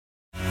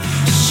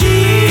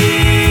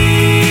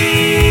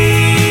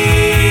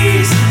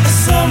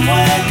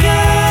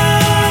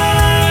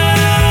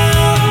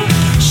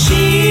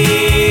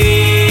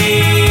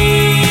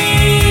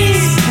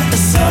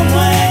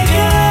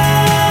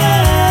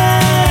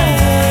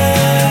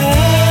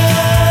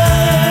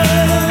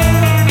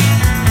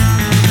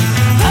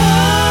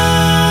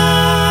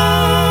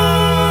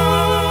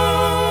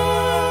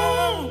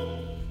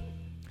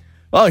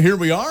Well, here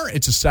we are.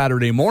 It's a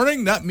Saturday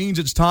morning. That means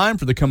it's time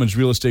for the Cummins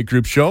Real Estate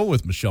Group show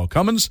with Michelle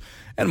Cummins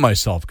and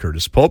myself,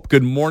 Curtis Pope.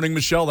 Good morning,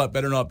 Michelle. That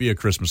better not be a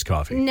Christmas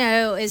coffee.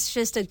 No, it's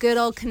just a good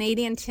old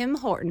Canadian Tim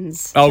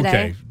Hortons today.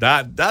 Okay,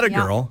 that a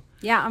girl.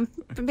 Yeah, I'm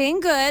being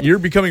good. You're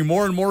becoming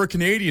more and more a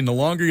Canadian the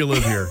longer you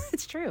live here.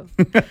 It's true.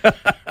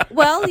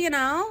 Well,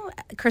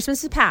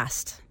 Christmas is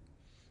past.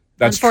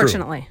 That's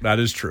unfortunately. True. That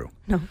is true.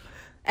 No,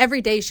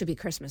 every day should be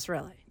Christmas,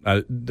 really.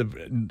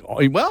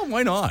 Well,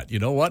 why not? You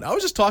know what? I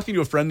was just talking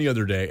to a friend the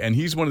other day, and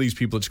he's one of these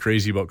people that's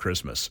crazy about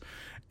Christmas.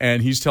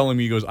 And he's telling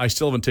me, he goes, I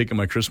still haven't taken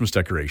my Christmas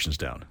decorations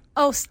down.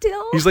 Oh,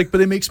 still? He's like,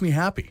 but it makes me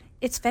happy.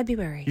 It's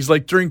February. He's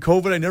like, during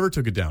COVID, I never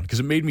took it down because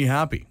it made me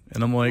happy.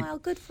 And I'm like, well,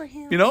 good for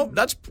him.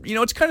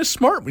 It's kind of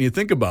smart when you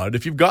think about it.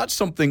 If you've got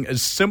something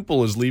as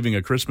simple as leaving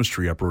a Christmas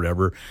tree up or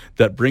whatever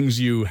that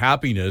brings you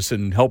happiness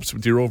and helps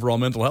with your overall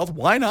mental health,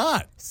 why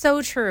not?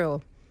 So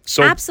true.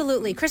 So,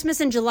 absolutely.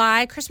 Christmas in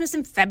July, Christmas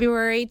in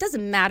February. It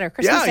doesn't matter.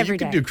 Christmas every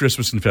day. Yeah, you could do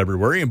Christmas in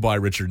February and buy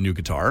Richard a new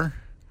guitar.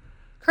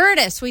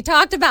 Curtis, we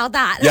talked about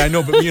that. Yeah, I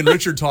know, but me and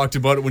Richard talked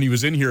about it when he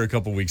was in here a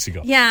couple weeks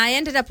ago. Yeah, I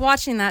ended up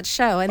watching that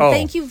show. And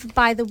thank you,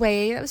 by the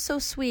way. It was so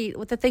sweet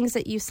with the things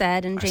that you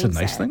said and James said.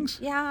 Nice things?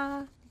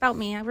 Yeah, about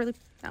me.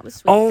 That was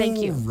sweet. Thank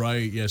you. Oh,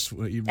 right, yes.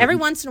 Every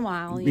once in a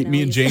while.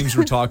 Me and James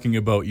were talking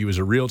about you as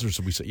a realtor,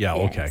 so we said, yeah,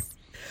 yes. Okay.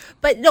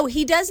 But no,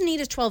 he does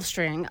need a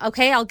 12-string.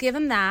 Okay, I'll give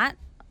him that.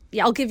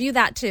 Yeah, I'll give you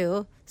that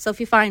too. So if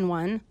you find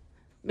one,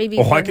 maybe.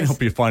 Oh, I can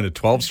help you find a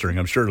 12-string.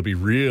 I'm sure it'll be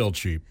real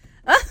cheap.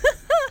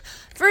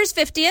 For his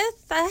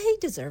 50th, he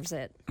deserves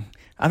it.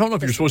 I don't know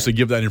if you're supposed to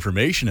give that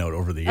information out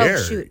over the air.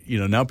 Shoot.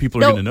 Now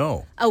people are going to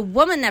know. A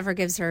woman never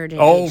gives her age.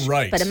 Oh,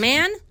 right. But a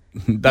man,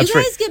 That's you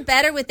guys get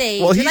better with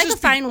age. Well, you're like a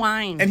fine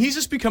wine. And he's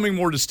just becoming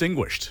more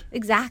distinguished.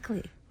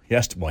 Exactly. He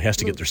has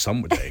to get there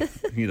some day.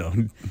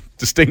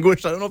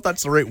 Distinguished. I don't know if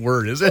that's the right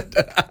word, is it?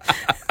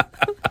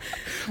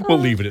 We'll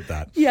leave it at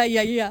that.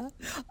 Yeah.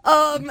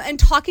 And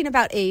talking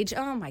about age,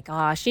 oh my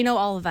gosh,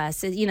 all of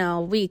us,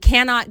 we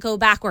cannot go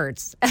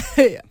backwards.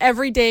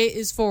 Every day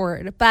is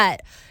forward.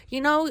 But,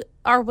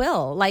 our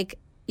will, like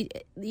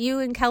you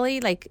and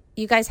Kelly, like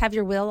you guys have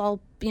your will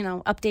all,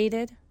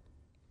 updated?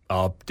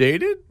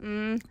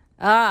 Updated?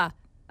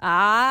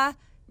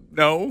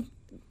 No.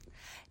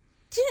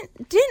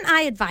 Didn't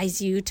I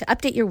advise you to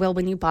update your will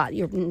when you bought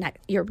your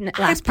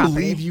last property? I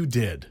believe you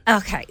did.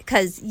 Okay,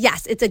 because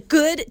yes, it's a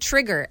good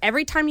trigger.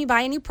 Every time you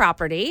buy a new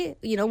property,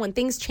 when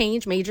things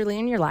change majorly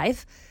in your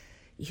life,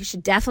 you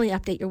should definitely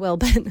update your will.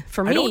 But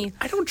for me...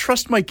 I don't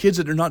trust my kids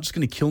that they're not just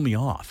going to kill me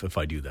off if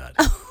I do that.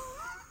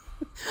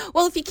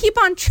 Well, if you keep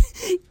on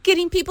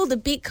getting people to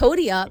beat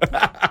Cody up...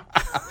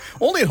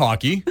 Only in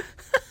hockey.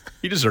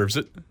 He deserves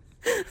it.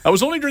 I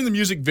was only during the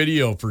music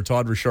video for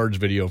Todd Richard's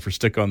video for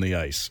Stick on the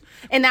Ice.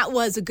 And that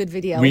was a good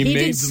video. He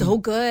did so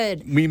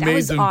good. We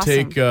made them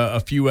take a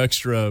few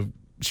extra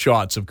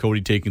shots of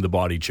Cody taking the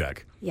body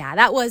check. Yeah,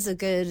 that was a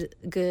good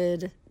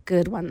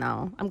one,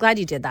 though. I'm glad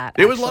you did that.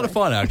 It was a lot of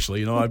fun,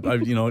 actually.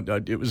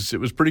 It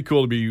was pretty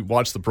cool to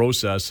watch the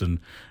process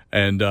and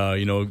all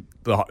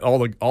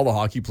the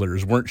hockey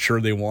players weren't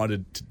sure they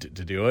wanted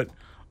to do it,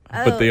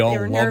 but they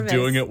all loved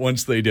doing it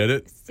once they did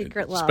it.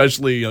 Secret love.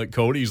 Especially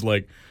Cody's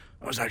like,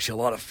 it was actually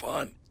a lot of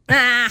fun.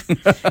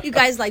 You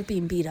guys like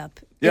being beat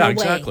up.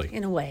 Exactly.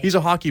 In a way. He's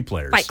a hockey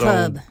player. Fight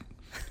club.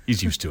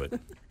 He's used to it.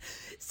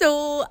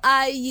 So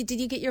did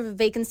you get your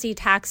vacancy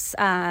tax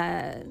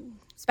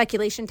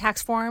speculation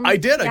tax form? I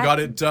did. I got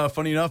it,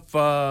 funny enough,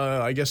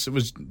 I guess it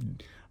was...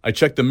 I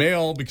checked the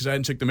mail because I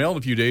hadn't checked the mail in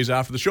a few days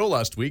after the show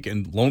last week,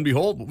 and lo and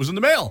behold, it was in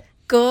the mail.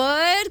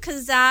 Good,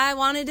 because I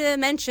wanted to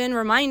mention,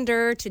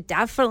 reminder to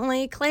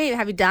definitely claim.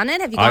 Have you done it?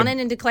 Have you gone in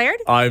and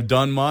declared? I've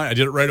done mine. I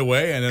did it right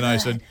away, and then I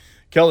said,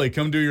 Kelly,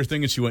 come do your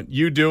thing. And she went,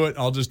 you do it.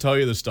 I'll just tell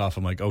you the stuff.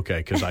 I'm like, okay,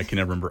 because I can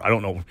never remember. I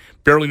don't know,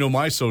 barely know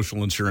my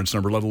social insurance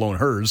number, let alone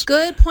hers.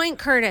 Good point,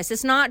 Curtis.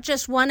 It's not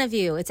just one of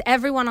you. It's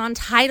everyone on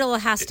title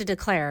has to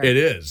declare. It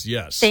is,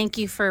 yes. Thank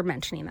you for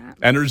mentioning that.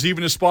 And there's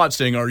even a spot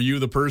saying, are you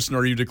the person, or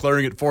are you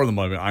declaring it for them?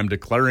 I'm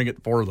declaring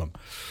it for them.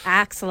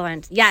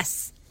 Excellent.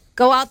 Yes.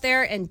 Go out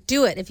there and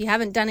do it if you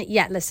haven't done it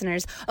yet,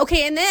 listeners.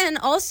 Okay, and then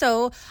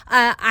also,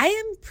 I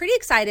am pretty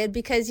excited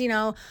because,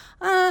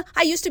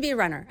 I used to be a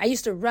runner. I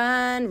used to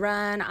run.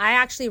 I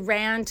actually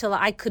ran till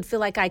I could feel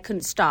like I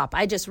couldn't stop.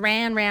 I just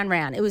ran.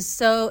 It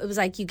was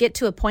like you get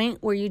to a point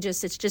where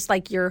it's just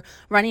like you're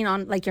running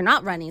on, like you're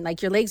not running,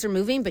 like your legs are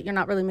moving, but you're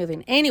not really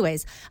moving.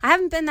 Anyways, I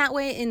haven't been that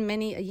way in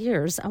many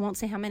years. I won't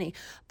say how many,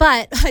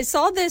 but I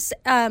saw this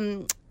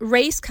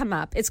race come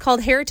up. It's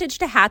called Heritage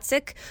to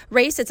Hatzick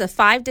race. It's a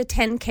 5 to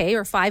 10K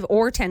or 5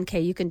 or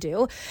 10K you can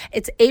do.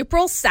 It's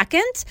April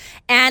 2nd,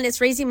 and it's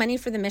raising money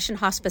for the Mission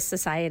Hospice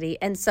Society.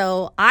 And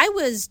so I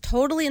was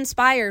totally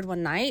inspired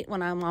one night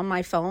when I'm on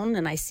my phone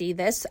and I see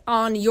this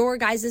on your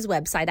guys'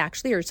 website,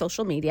 actually, or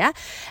social media.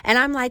 And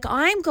I'm like,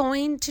 I'm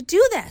going to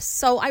do this.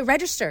 So I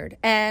registered,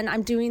 and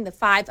I'm doing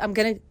I'm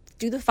going to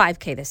do the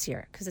 5K this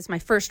year because it's my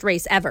first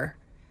race ever.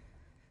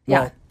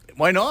 Well,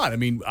 why not? I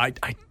mean, I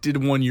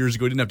did one years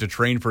ago. I didn't have to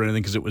train for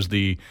anything because it was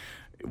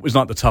it was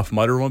not the Tough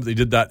Mudder one, but they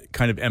did that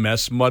kind of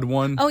MS mud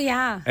one. Oh,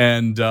 yeah.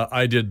 And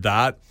I did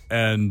that,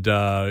 and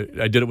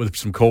I did it with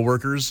some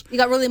coworkers. You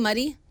got really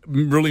muddy?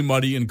 Really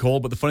muddy and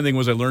cold. But the funny thing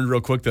was I learned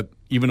real quick that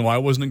even though I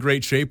wasn't in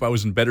great shape, I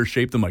was in better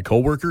shape than my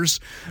coworkers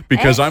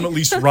because I'm at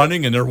least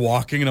running and they're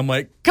walking, and I'm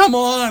like, come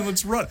on,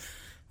 let's run.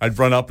 I'd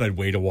run up and I'd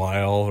wait a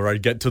while, or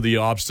I'd get to the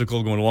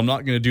obstacle going, well, I'm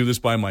not going to do this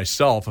by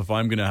myself. If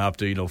I'm going to have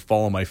to,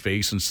 fall on my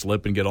face and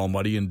slip and get all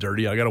muddy and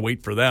dirty, I got to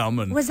wait for them.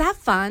 And was that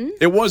fun?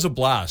 It was a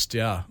blast,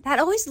 yeah. That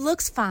always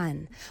looks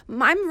fun.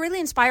 I'm really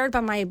inspired by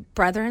my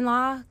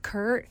brother-in-law,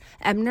 Kurt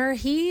Ebner.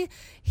 He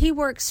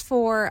works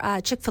for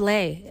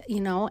Chick-fil-A,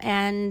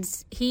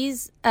 and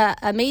he's an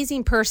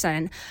amazing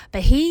person.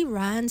 But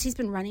he's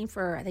been running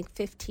for, I think,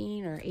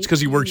 15 or 18 It's because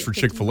he works for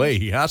Chick-fil-A.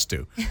 He has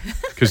to.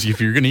 Because if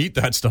you're going to eat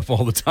that stuff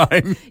all the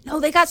time.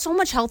 No, they got so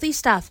much healthy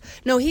stuff.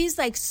 No, he's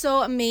like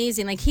so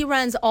amazing. Like he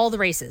runs all the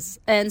races.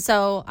 And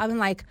so I'm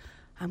like,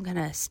 I'm going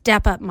to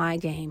step up my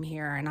game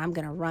here and I'm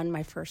going to run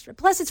my first.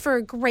 Plus, it's for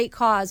a great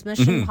cause,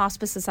 Mission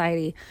Hospice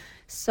Society.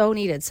 So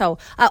needed. So,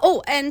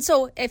 and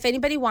so if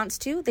anybody wants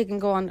to, they can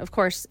go on, of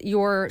course,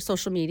 your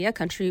social media,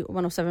 Country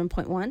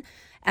 107.1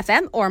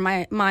 FM, or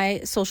my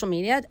social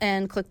media,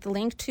 and click the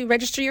link to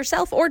register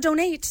yourself or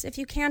donate if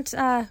you can't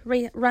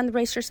run the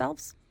race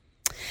yourselves.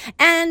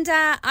 And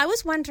I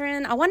was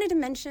wondering, I wanted to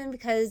mention,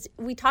 because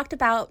we talked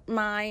about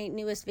my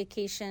newest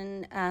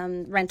vacation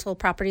rental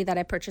property that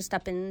I purchased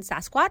up in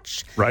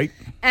Sasquatch. Right.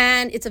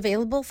 And it's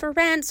available for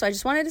rent. So I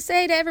just wanted to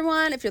say to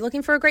everyone, if you're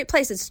looking for a great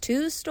place, it's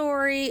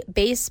 2-story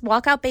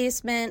walkout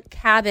basement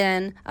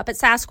cabin up at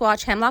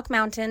Sasquatch, Hemlock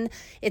Mountain.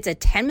 It's a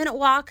 10-minute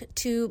walk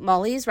to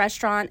Molly's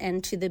restaurant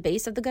and to the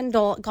base of the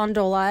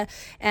gondola.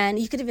 And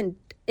you could even,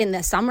 in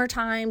the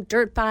summertime,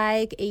 dirt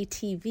bike,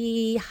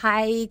 ATV,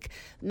 hike,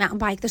 mountain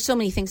bike. There's so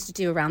many things to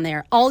do around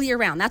there all year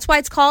round. That's why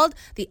it's called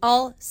the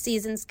All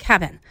Seasons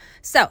Cabin.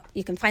 So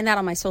you can find that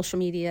on my social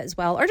media as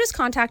well, or just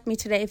contact me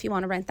today if you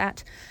want to rent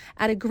that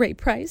at a great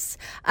price.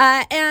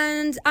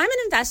 And I'm an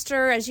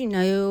investor, as you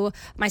know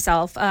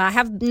myself. I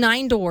have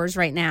 9 doors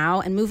right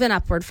now and moving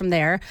upward from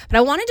there. But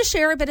I wanted to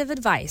share a bit of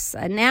advice.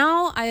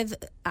 Now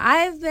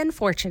I've been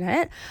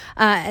fortunate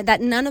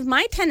that none of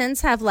my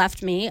tenants have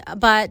left me,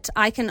 but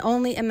I can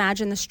only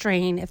imagine the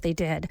strain if they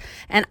did.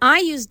 And I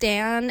use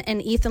Dan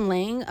and Ethan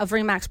Lang of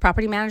REMAX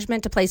Property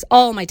Management to place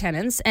all my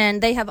tenants,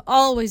 and they have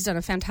always done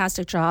a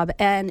fantastic job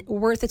and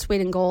worth its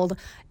weight in gold.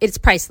 It's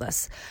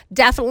priceless.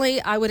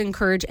 Definitely, I would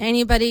encourage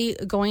anybody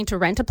going to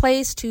rent a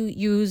place to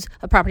use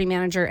a property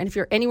manager. And if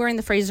you're anywhere in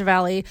the Fraser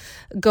Valley,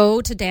 go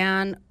to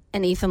Dan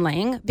and Ethan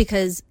Lang,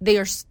 because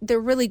they're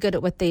really good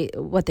at what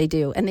they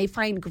do, and they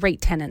find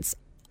great tenants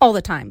all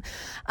the time.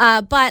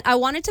 But I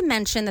wanted to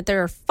mention that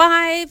there are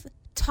 5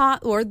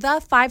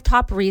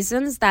 top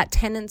reasons that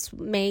tenants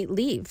may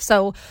leave.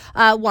 So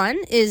one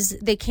is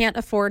they can't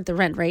afford the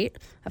rent rate,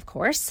 of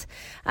course.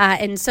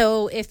 And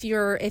so if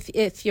you're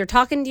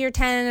talking to your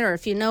tenant, or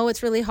if you know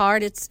it's really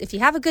hard, if you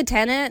have a good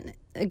tenant,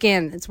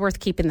 again, it's worth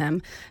keeping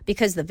them,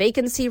 because the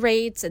vacancy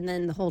rates and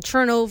then the whole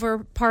turnover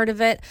part of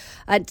it.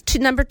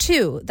 Number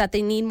 2, that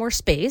they need more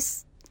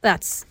space.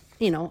 That's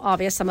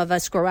obvious. Some of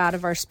us grow out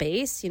of our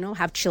space,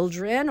 have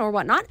children or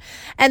whatnot.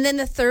 And then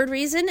the 3rd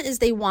reason is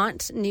they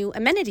want new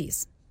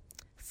amenities.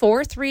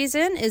 4th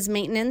reason is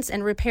maintenance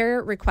and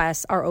repair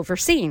requests are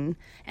overseen.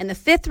 And the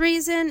 5th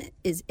reason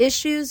is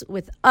issues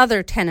with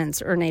other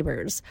tenants or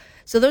neighbors.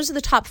 So those are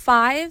the top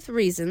 5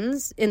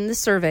 reasons in the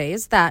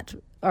surveys that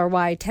are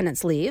why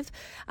tenants leave.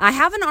 I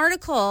have an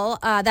article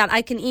that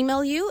I can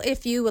email you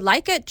if you would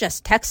like it.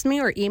 Just text me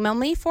or email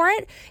me for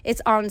it.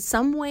 It's on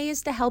some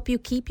ways to help you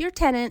keep your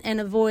tenant and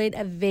avoid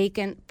a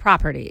vacant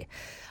property.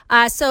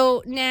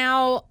 So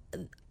now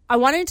I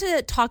wanted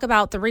to talk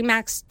about the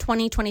REMAX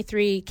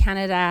 2023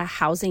 Canada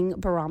Housing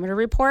Barometer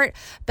Report,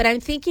 but I'm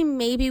thinking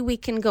maybe we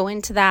can go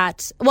into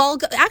that. Well,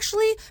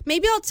 actually,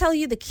 maybe I'll tell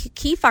you the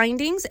key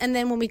findings, and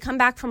then when we come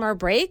back from our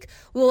break,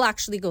 we'll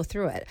actually go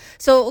through it.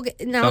 So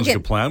now, sounds like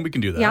a plan. We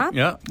can do that.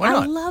 Yeah, why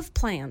not? I love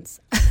plans.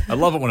 I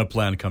love it when a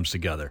plan comes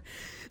together.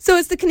 So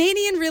it's the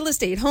Canadian real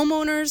estate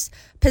homeowners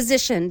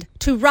positioned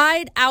to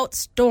ride out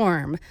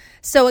storm.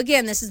 So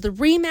again, this is the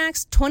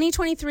REMAX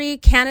 2023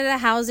 Canada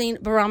Housing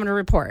Barometer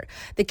Report.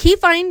 The key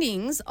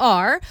findings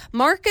are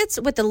markets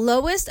with the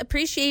lowest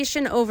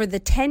appreciation over the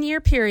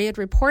 10-year period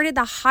reported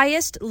the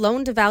highest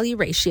loan-to-value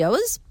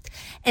ratios.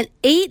 And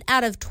 8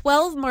 out of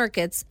 12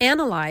 markets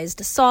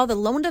analyzed saw the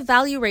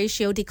loan-to-value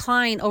ratio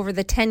decline over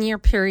the 10-year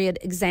period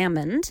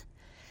examined.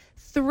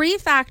 3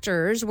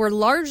 factors were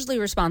largely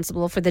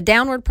responsible for the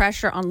downward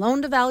pressure on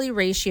loan-to-value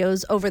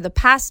ratios over the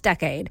past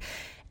decade.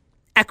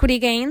 Equity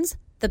gains,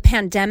 the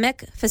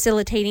pandemic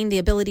facilitating the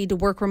ability to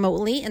work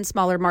remotely in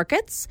smaller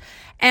markets,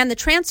 and the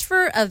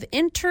transfer of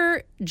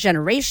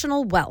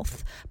intergenerational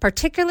wealth,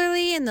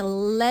 particularly in the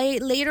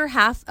later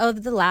half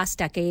of the last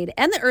decade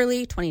and the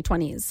early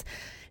 2020s.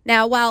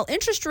 Now, while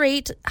interest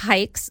rate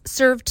hikes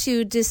serve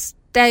to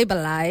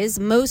stabilize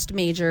most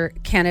major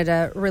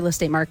Canada real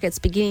estate markets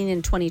beginning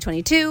in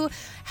 2022,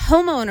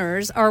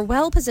 homeowners are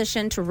well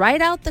positioned to ride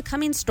out the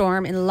coming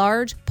storm in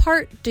large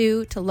part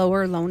due to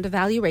lower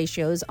loan-to-value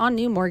ratios on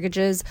new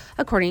mortgages,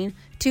 according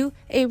to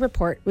a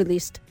report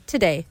released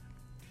today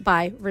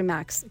by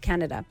REMAX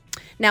Canada.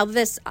 Now,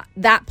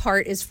 that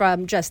part is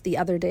from just the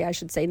other day, I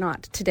should say,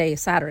 not today,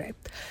 Saturday.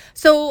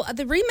 So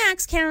the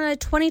REMAX Canada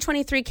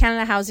 2023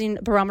 Canada Housing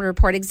Barometer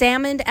Report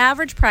examined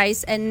average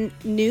price and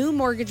new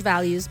mortgage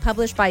values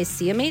published by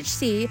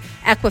CMHC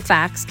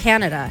Equifax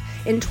Canada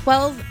in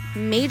 12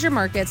 major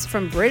markets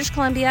from British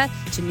Columbia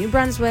to New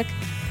Brunswick.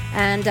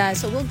 And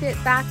so we'll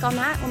get back on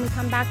that when we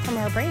come back from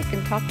our break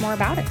and talk more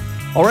about it.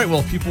 All right, well,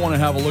 if people want to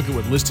have a look at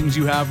what listings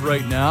you have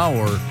right now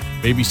or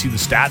maybe see the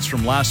stats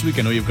from last week,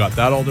 I know you've got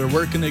that all there.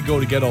 Where can they go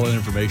to get all that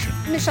information?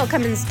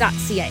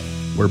 MichelleCummins.ca.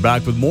 We're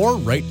back with more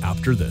right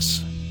after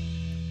this.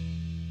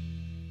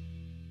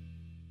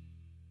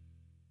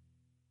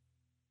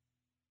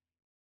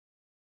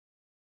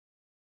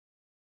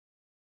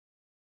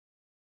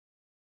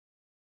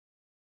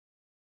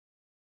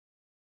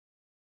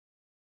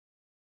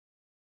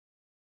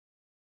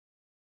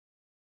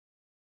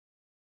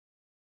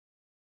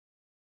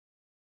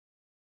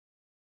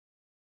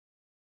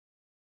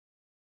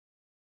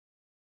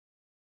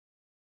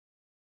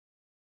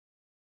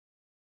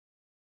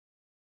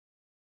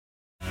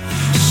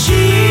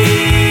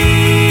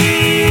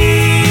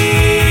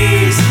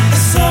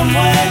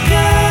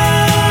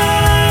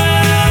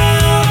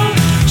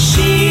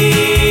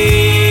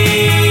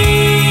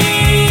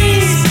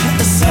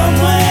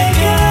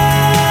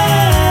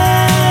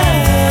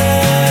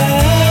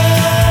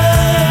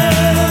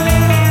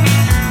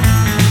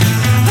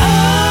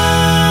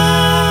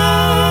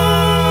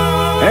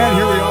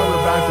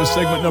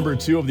 Segment number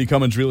 2 of the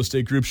Cummins Real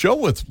Estate Group show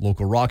with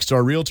local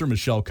rockstar realtor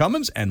Michelle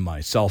Cummins and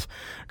myself,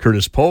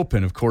 Curtis Pope.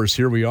 And of course,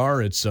 here we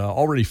are. It's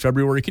already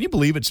February. Can you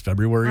believe it's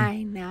February?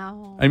 I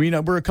know. I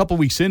mean, we're a couple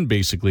weeks in,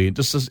 basically. It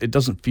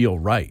doesn't feel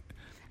right.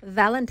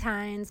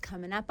 Valentine's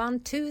coming up on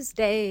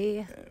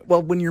Tuesday.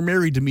 Well, when you're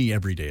married to me,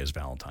 every day is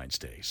Valentine's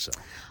Day. So.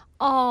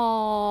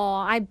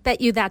 Oh, I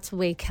bet you that's the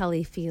way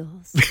Kelly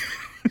feels.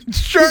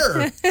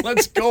 Sure.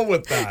 Let's go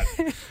with that.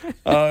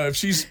 If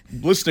she's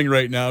listening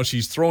right now,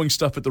 she's throwing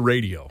stuff at the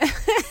radio.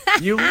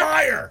 You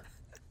liar.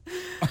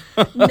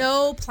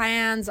 No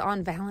plans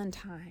on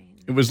Valentine.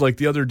 It was like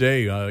the other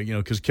day,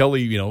 because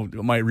Kelly,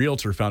 my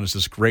realtor found us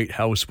this great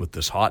house with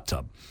this hot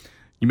tub.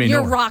 You may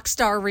know her. Rock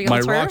star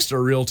realtor. My rock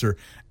star realtor.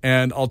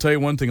 And I'll tell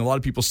you one thing. A lot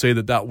of people say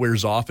that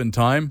wears off in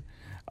time.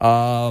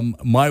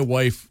 My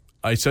wife,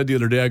 I said the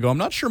other day, I go, I'm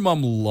not sure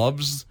Mom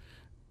loves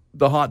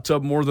the hot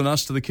tub more than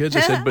us to the kids. I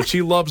said, but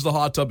she loves the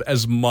hot tub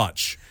as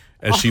much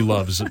as she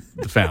loves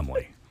the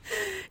family.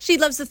 She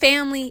loves the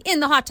family in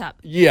the hot tub.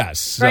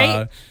 Yes.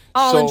 Right?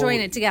 All enjoying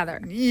it together.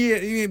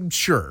 Yeah,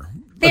 sure.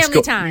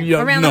 Family time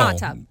around the hot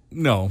tub.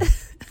 No.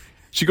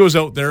 She goes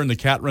out there and the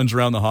cat runs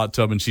around the hot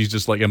tub and she's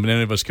just like, and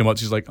any of us come out,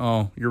 she's like,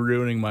 oh, you're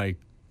ruining my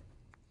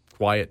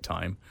quiet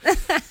time.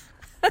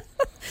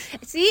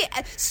 See,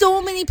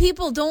 so many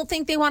people don't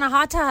think they want a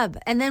hot tub.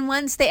 And then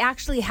once they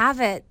actually have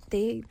it,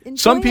 they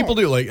enjoy Some people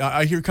it. do. Like,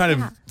 I hear kind of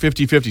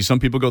 50-50. Some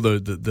people go,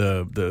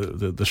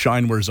 the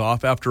shine wears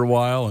off after a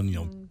while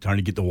and, trying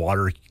to get the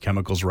water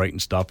chemicals right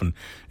and stuff. And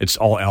it's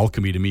all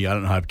alchemy to me. I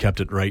don't know how I've kept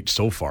it right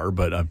so far,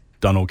 but I've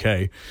done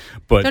okay.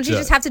 But don't you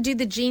just have to do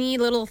the genie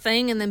little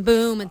thing and then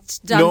boom, it's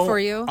done for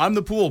you? I'm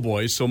the pool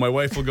boy, so my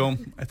wife will go,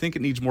 I think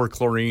it needs more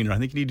chlorine, or I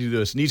think you need to do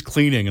this. It needs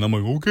cleaning. And I'm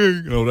like,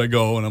 okay. I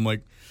go, and I'm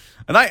like,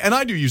 and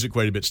I do use it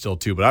quite a bit still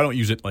too, but I don't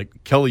use it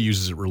like Kelly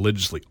uses it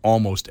religiously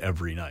almost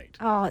every night.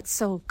 Oh, it's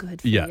so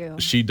good for you. Yeah,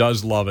 she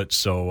does love it.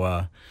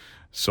 So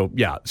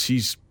yeah,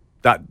 she's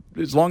that.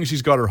 As long as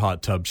she's got her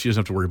hot tub, she doesn't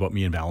have to worry about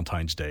me and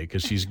Valentine's Day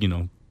because she's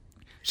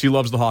she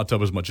loves the hot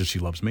tub as much as she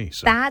loves me.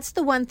 So that's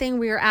the one thing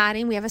we are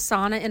adding. We have a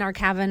sauna in our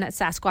cabin at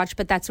Sasquatch,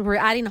 but we're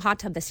adding a hot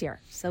tub this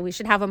year, so we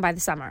should have them by the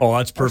summer. Oh,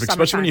 that's perfect,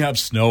 especially when you have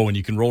snow and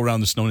you can roll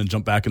around the snow and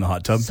jump back in the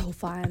hot tub. So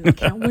fun! I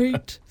can't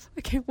wait.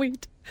 I can't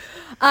wait.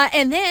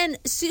 And then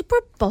Super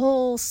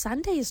Bowl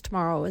Sunday is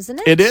tomorrow, isn't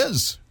it? It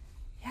is.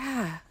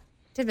 Yeah.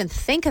 Didn't even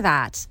think of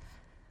that.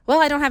 Well,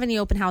 I don't have any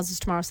open houses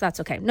tomorrow, so that's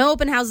okay. No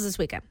open houses this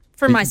weekend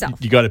for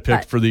myself. You got to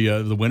pick for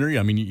the winner.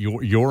 I mean,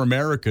 you're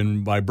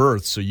American by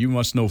birth, so you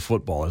must know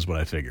football, is what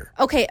I figure.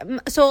 Okay,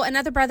 so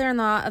another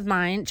brother-in-law of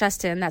mine,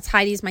 Justin, that's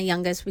Heidi's my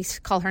youngest. We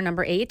call her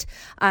number 8.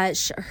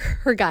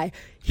 Her guy.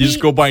 You just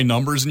go by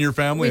numbers in your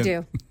family? We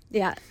do.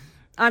 Yeah.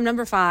 I'm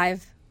number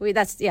 5. We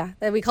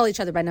call each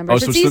other by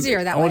numbers. It's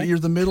easier that way. You're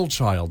the middle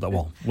child.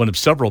 Well, one of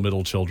several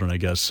middle children, I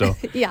guess. So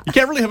yeah. You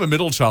can't really have a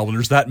middle child when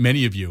there's that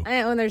many of you.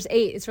 And when there's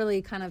 8, it's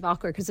really kind of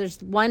awkward because there's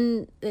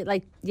one,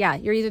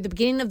 you're either the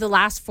beginning of the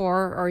last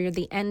 4 or you're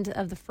the end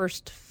of the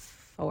first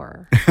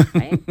 4,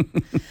 right?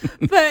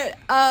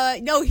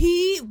 But no,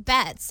 he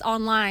bets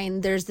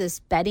online. There's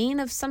this betting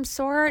of some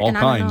sort. All and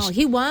kinds. I don't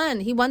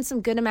know. He won some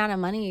good amount of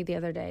money the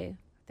other day.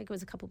 I think it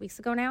was a couple weeks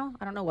ago now.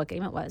 I don't know what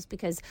game it was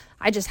because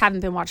I just haven't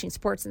been watching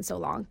sports in so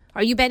long.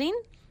 Are you betting?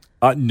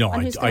 No,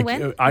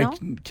 I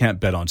can't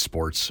bet on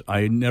sports.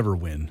 I never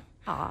win.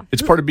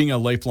 It's part of being a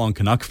lifelong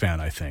Canuck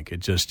fan, I think. It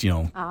just,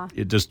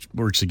 it just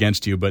works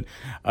against you. But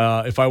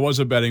if I was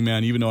a betting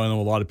man, even though I know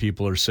a lot of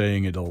people are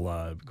saying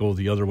it'll go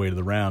the other way to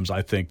the Rams,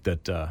 I think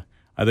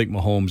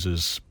Mahomes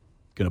is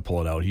going to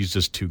pull it out. He's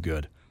just too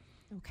good.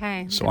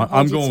 Okay. So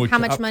I'm going with... How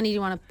much money do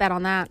you want to bet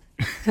on that?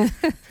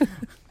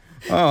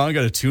 Oh, I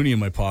got a toonie in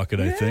my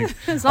pocket, I think.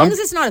 As long as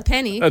it's not a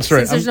penny. That's right.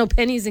 Since there's no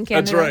pennies in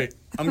Canada. That's right.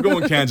 I'm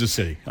going Kansas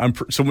City.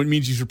 So it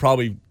means you should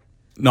probably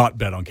not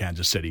bet on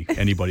Kansas City,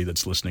 anybody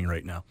that's listening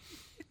right now.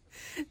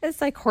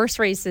 It's like horse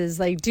races.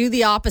 Like, do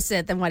the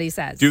opposite than what he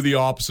says. Do the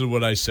opposite of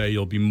what I say.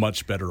 You'll be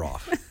much better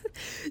off.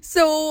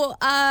 So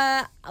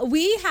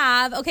we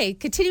have,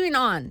 continuing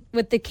on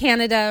with the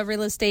Canada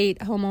real estate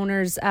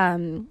homeowners,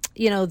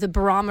 the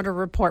Barometer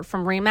Report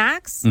from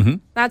REMAX. Mm-hmm.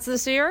 That's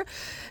this year.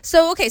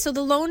 So, so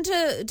the loan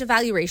to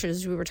value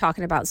ratios we were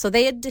talking about, so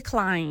they had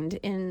declined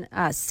in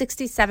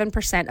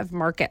 67% of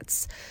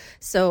markets.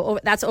 So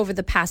that's over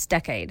the past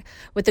decade,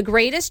 with the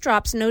greatest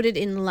drops noted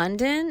in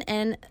London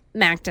and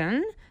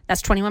Moncton.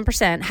 That's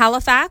 21%.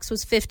 Halifax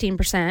was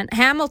 15%.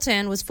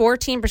 Hamilton was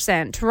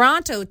 14%.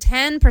 Toronto,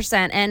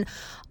 10%. And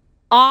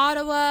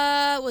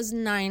Ottawa was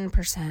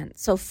 9%.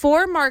 So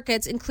 4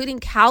 markets, including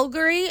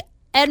Calgary,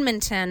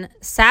 Edmonton,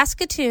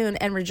 Saskatoon,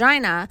 and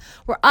Regina,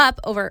 were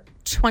up over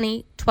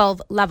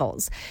 2012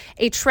 levels.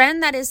 A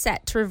trend that is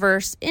set to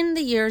reverse in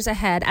the years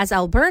ahead as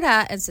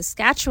Alberta and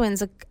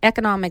Saskatchewan's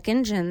economic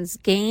engines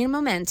gain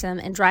momentum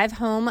and drive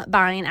home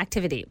buying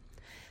activity.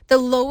 The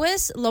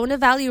lowest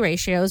loan-to-value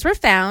ratios were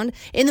found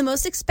in the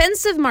most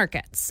expensive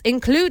markets,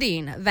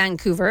 including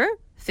Vancouver,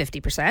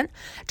 50%,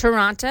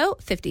 Toronto,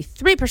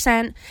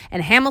 53%,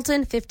 and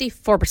Hamilton,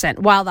 54%,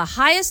 while the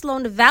highest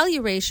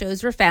loan-to-value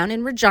ratios were found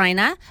in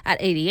Regina at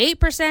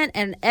 88%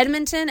 and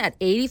Edmonton at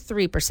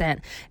 83%.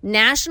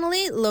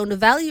 Nationally,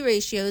 loan-to-value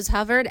ratios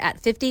hovered at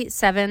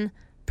 57%.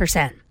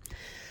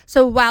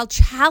 So while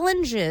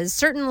challenges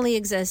certainly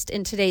exist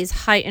in today's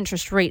high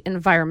interest rate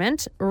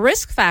environment,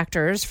 risk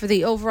factors for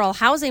the overall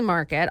housing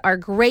market are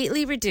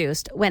greatly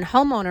reduced when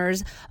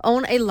homeowners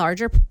own a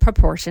larger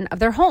proportion of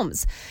their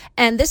homes.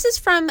 And this is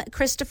from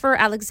Christopher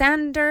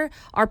Alexander,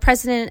 our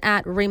president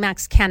at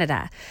REMAX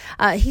Canada.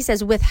 He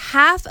says, with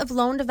half of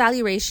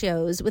loan-to-value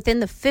ratios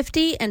within the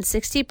 50 and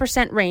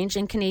 60% range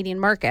in Canadian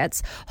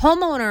markets,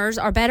 homeowners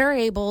are better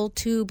able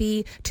to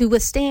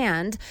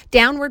withstand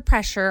downward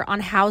pressure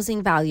on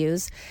housing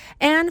values,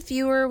 and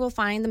fewer will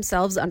find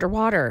themselves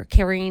underwater,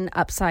 carrying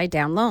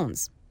upside-down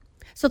loans.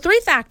 So 3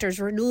 factors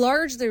were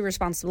largely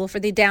responsible for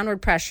the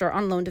downward pressure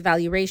on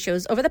loan-to-value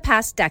ratios over the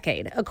past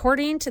decade,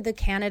 according to the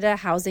Canada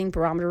Housing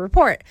Barometer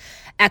Report.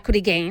 Equity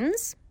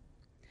gains,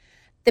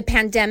 the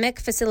pandemic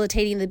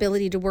facilitating the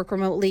ability to work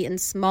remotely in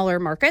smaller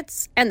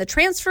markets, and the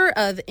transfer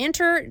of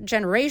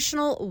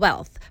intergenerational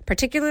wealth,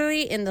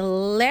 particularly in the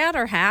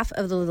latter half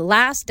of the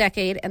last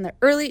decade and the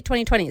early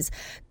 2020s.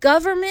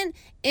 Government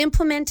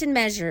implemented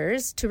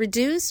measures to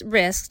reduce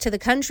risks to the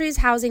country's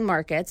housing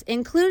markets,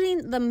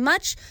 including the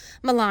much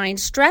maligned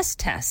stress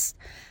tests,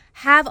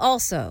 have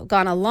also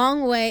gone a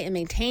long way in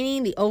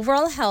maintaining the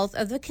overall health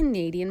of the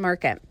Canadian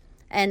market.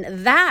 And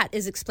that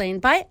is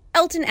explained by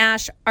Elton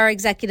Ash, our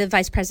Executive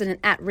Vice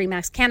President at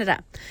REMAX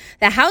Canada.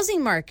 The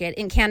housing market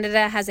in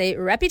Canada has a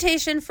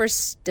reputation for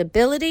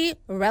stability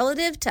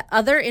relative to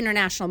other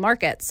international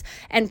markets,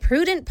 and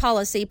prudent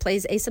policy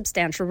plays a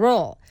substantial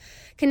role.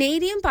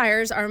 Canadian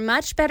buyers are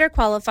much better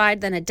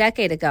qualified than a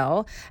decade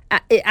ago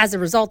as a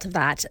result of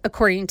that,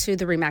 according to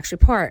the REMAX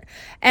report.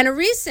 And a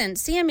recent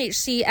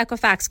CMHC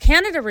Equifax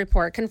Canada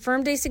report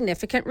confirmed a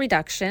significant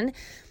reduction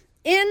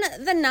in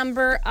the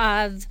number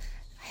of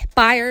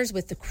buyers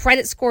with the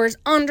credit scores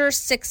under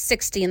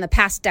 660 in the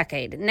past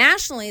decade.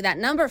 Nationally, that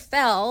number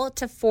fell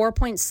to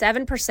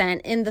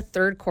 4.7% in the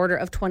third quarter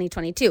of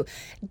 2022,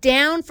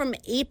 down from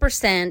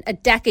 8% a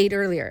decade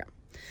earlier.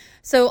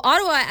 So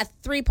Ottawa at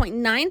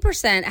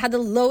 3.9% had the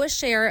lowest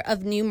share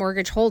of new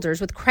mortgage holders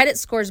with credit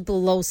scores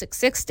below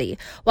 660,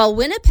 while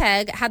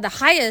Winnipeg had the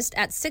highest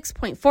at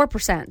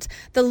 6.4%.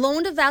 The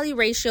loan-to-value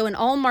ratio in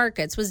all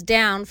markets was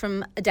down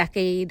from a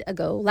decade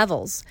ago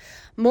levels.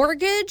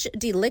 Mortgage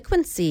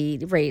delinquency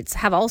rates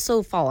have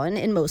also fallen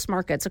in most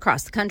markets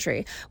across the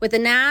country, with the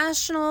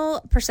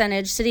national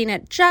percentage sitting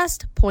at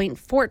just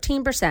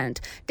 0.14%,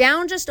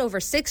 down just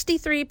over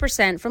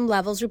 63% from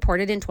levels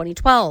reported in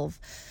 2012.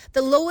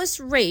 The lowest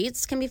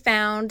rates can be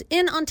found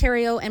in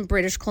Ontario and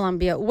British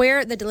Columbia,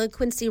 where the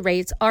delinquency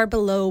rates are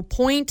below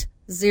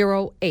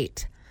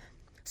 0.08.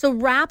 So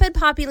rapid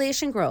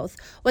population growth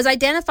was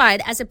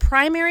identified as a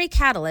primary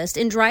catalyst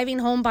in driving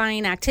home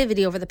buying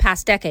activity over the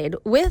past decade,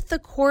 with the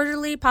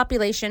quarterly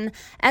population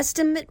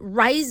estimate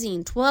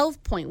rising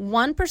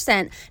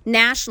 12.1%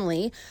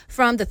 nationally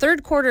from the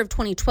third quarter of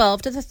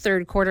 2012 to the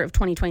third quarter of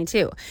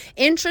 2022.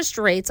 Interest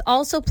rates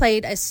also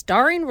played a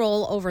starring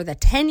role over the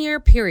 10-year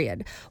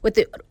period, with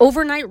the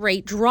overnight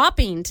rate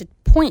dropping to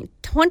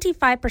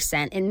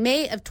 0.25% in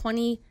May of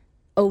 2009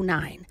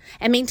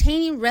 and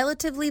maintaining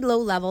relatively low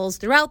levels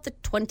throughout the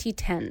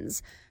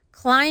 2010s,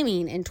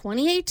 climbing in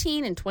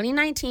 2018 and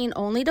 2019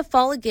 only to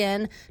fall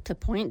again to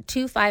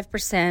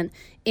 0.25%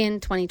 in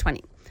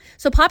 2020.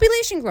 So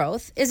population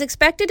growth is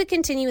expected to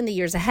continue in the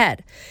years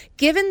ahead,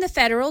 given the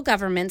federal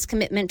government's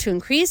commitment to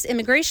increase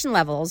immigration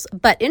levels,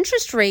 but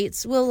interest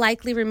rates will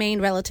likely remain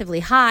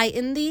relatively high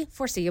in the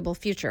foreseeable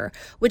future,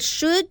 which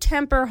should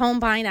temper home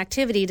buying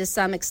activity to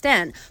some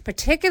extent,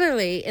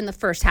 particularly in the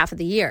first half of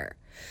the year.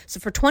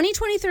 So for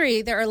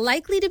 2023, there are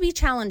likely to be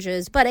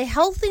challenges, but a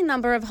healthy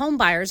number of home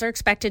buyers are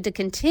expected to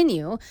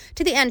continue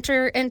to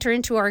enter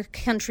into our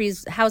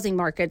country's housing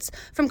markets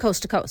from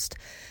coast to coast.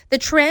 The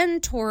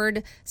trend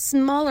toward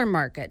smaller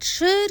markets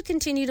should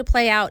continue to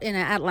play out in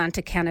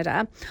Atlantic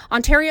Canada,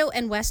 Ontario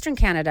and Western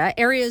Canada,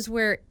 areas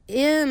where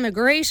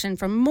immigration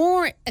from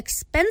more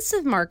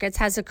expensive markets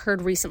has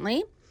occurred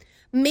recently.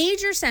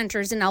 Major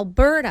centers in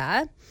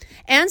Alberta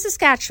and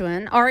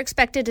Saskatchewan are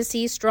expected to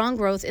see strong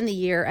growth in the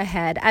year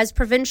ahead as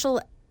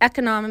provincial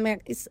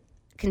economics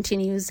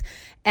continues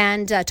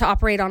and to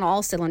operate on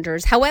all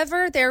cylinders.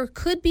 However, there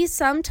could be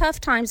some tough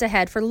times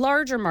ahead for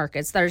larger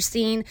markets that are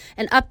seeing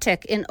an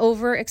uptick in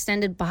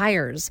overextended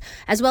buyers,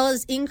 as well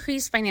as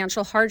increased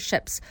financial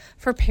hardships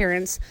for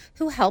parents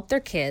who help their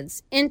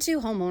kids into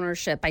home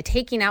ownership by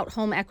taking out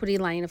home equity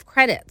line of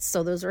credits.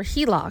 So those are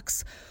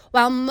HELOCs.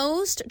 While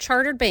most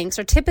chartered banks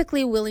are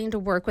typically willing to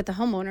work with the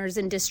homeowners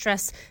in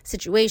distress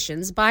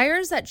situations,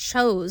 buyers that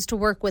chose to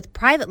work with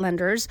private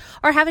lenders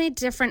are having a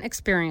different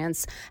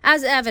experience,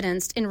 as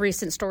evidenced in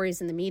recent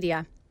stories in the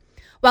media.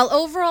 While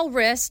overall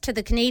risk to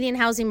the Canadian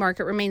housing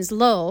market remains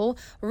low,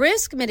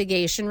 risk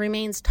mitigation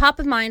remains top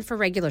of mind for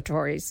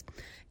regulators.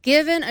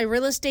 Given the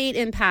real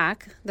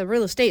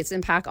estate's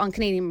impact on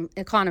Canadian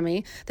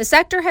economy, the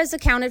sector has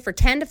accounted for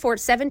 10 to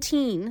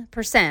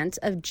 17%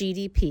 of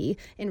GDP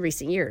in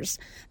recent years.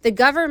 The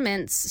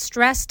government's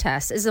stress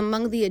test is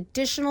among the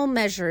additional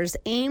measures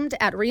aimed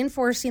at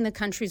reinforcing the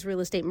country's real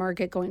estate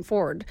market going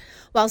forward.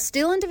 While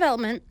still in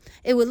development,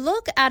 it would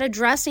look at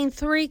addressing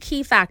three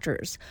key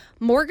factors: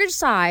 mortgage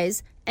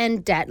size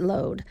and debt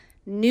load,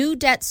 new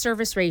debt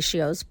service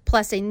ratios,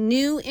 plus a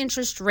new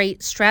interest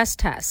rate stress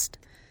test.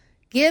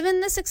 Given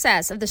the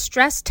success of the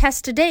stress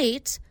test to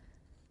date,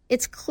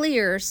 it's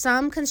clear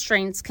some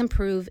constraints can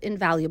prove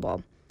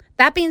invaluable.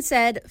 That being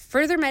said,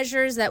 further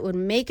measures that would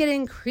make it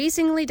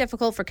increasingly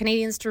difficult for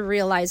Canadians to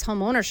realize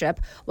home ownership,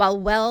 while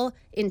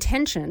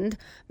well-intentioned,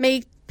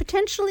 may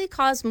potentially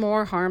cause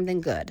more harm than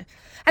good.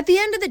 At the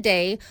end of the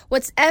day,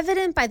 what's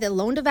evident by the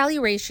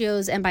loan-to-value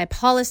ratios and by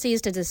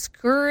policies to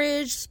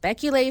discourage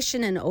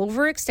speculation and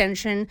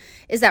overextension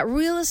is that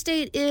real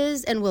estate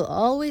is and will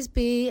always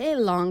be a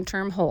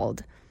long-term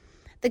hold.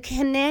 The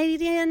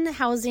Canadian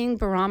Housing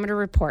Barometer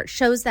Report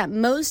shows that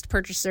most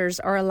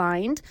purchasers are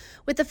aligned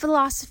with the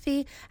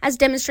philosophy as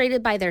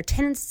demonstrated by their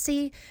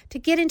tendency to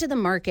get into the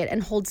market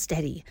and hold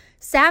steady.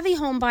 Savvy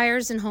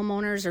homebuyers and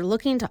homeowners are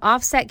looking to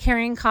offset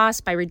carrying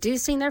costs by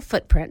reducing their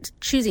footprint,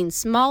 choosing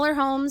smaller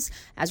homes,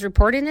 as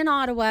reported in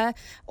Ottawa,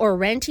 or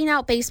renting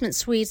out basement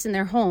suites in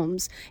their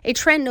homes, a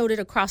trend noted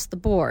across the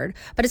board,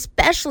 but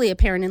especially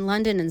apparent in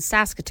London and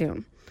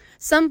Saskatoon.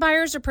 Some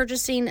buyers are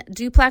purchasing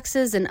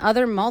duplexes and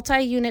other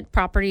multi-unit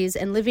properties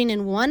and living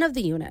in one of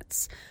the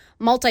units.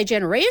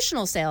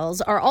 Multi-generational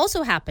sales are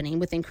also happening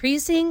with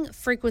increasing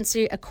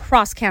frequency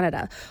across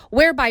Canada,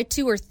 whereby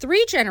 2 or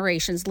 3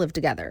 generations live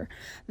together.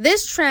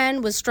 This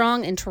trend was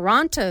strong in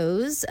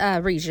Toronto's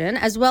region,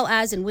 as well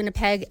as in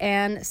Winnipeg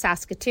and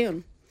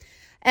Saskatoon.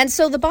 And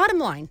so the bottom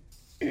line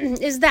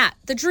is that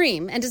the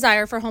dream and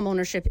desire for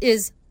homeownership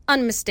is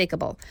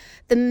unmistakable.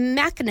 The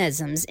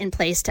mechanisms in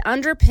place to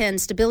underpin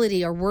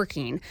stability are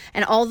working,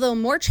 and although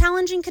more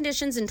challenging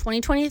conditions in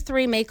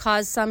 2023 may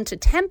cause some to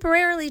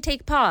temporarily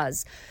take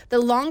pause, the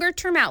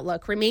longer-term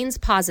outlook remains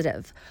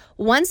positive.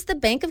 Once the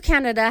Bank of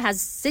Canada has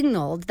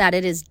signaled that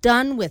it is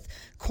done with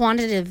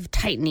quantitative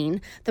tightening,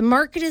 the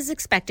market is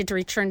expected to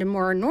return to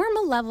more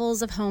normal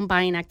levels of home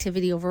buying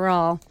activity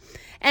overall.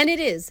 And it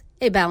is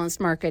a balanced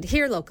market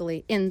here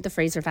locally in the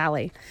Fraser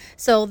Valley.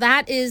 So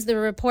that is the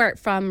report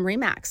from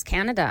REMAX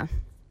Canada.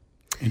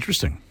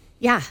 Interesting.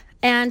 Yeah.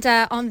 And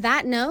on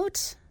that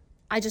note,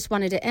 I just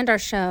wanted to end our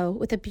show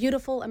with a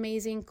beautiful,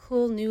 amazing,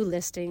 cool new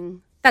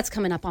listing that's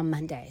coming up on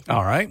Monday.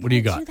 All right. What do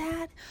you got? Do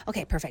that?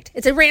 Okay, perfect.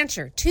 It's a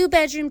rancher,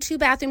 2-bedroom,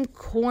 2-bathroom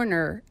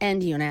corner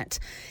end unit.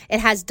 It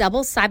has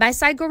double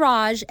side-by-side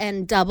garage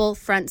and double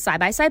front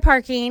side-by-side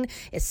parking.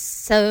 It's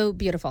so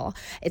beautiful.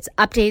 It's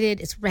updated.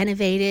 It's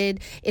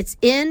renovated. It's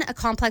in a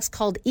complex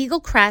called Eagle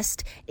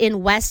Crest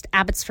in West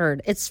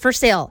Abbotsford. It's for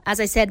sale, as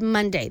I said,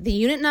 Monday. The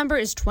unit number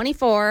is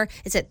 24.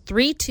 It's at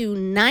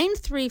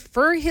 3293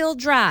 Fir Hill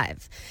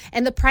Drive.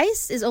 And the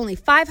price is only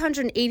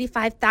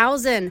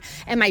 $585,000.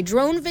 And my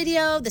drone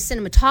video, the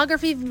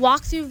cinematography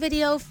walkthrough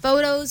video,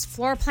 photos,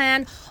 floor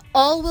plan,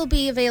 all will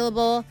be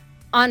available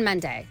on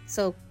Monday.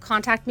 So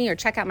contact me or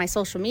check out my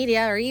social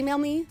media or email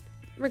me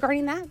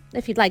regarding that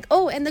if you'd like.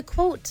 Oh, and the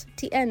quote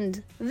to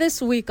end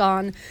this week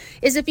on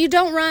is, if you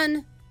don't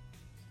run,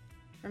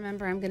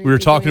 remember I'm going to... We were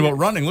talking about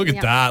running. Look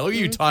at that. Look at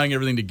you tying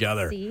everything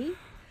together. See?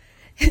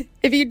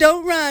 If you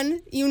don't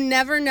run, you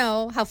never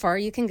know how far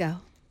you can go.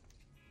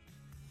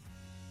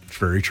 It's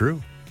very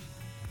true.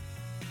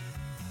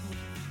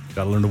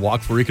 Got to learn to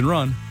walk before you can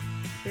run.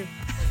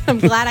 I'm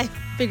glad I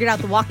figured out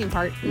the walking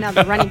part, now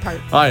the running part.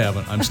 I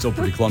haven't. I'm still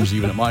pretty clumsy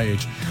even at my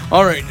age.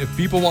 All right, if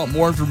people want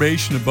more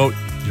information about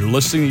your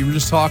listing that you were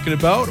just talking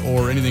about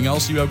or anything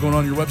else you have going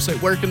on your website,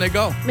 where can they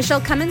go?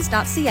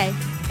 MichelleCummins.ca.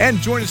 And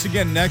join us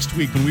again next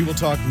week when we will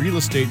talk real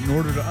estate in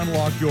order to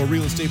unlock your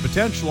real estate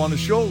potential on a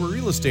show where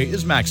real estate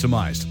is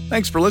maximized.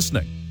 Thanks for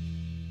listening.